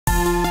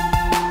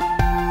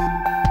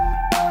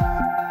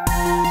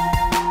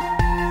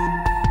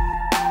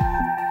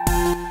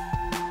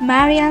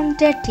Marian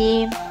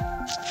Tatte.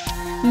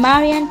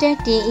 Marian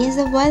Tatte is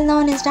a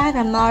well-known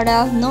Instagram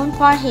model known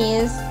for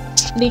his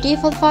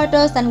beautiful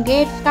photos and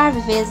great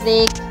curvy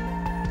physique.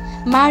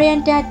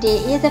 Marian Tatte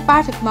is a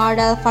perfect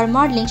model for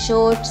modeling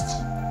shoots.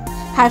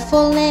 Her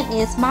full name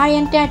is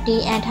Marian Tatte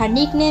and her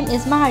nickname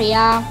is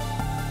Maria.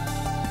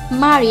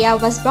 Maria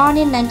was born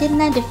in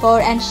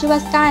 1994 and she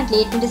was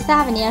currently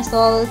 27 years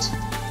old.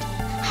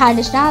 Her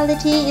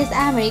nationality is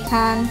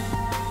American.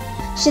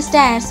 She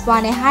stands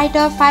on a height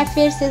of 5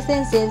 feet 6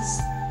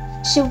 inches.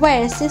 She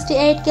weighs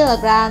 68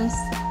 kilograms.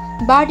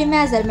 Body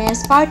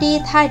measurements 40,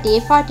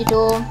 30,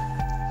 42.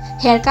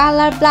 Hair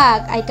color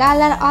black, eye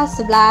color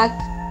also black.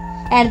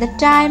 At the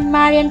time,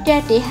 Marian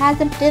Tatte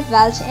hasn't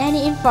divulged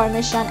any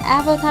information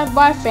about her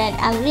boyfriend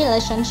and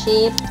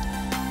relationship.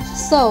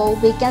 So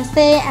we can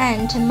say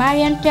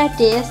Marian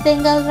Tatte is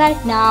single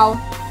right now.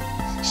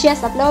 She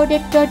has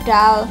uploaded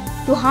total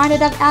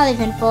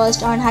 211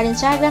 posts on her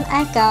Instagram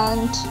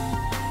account.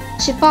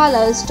 She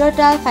follows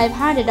total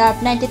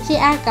 593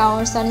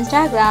 accounts on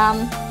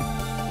Instagram.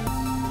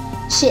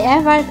 She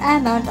average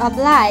amount of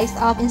likes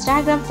of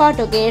Instagram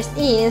photo gets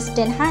is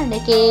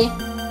 1000k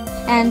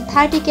and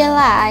 30k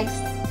likes.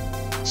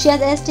 She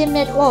has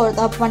estimated worth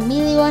of 1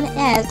 million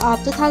as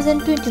of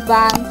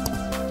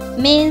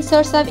 2021. Main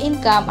source of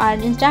income are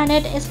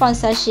internet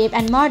sponsorship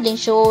and modeling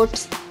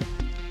shoots.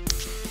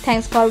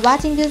 Thanks for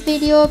watching this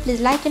video. Please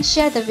like and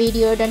share the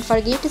video. Don't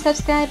forget to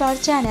subscribe our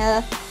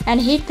channel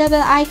and hit the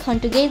bell icon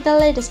to get the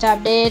latest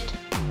update.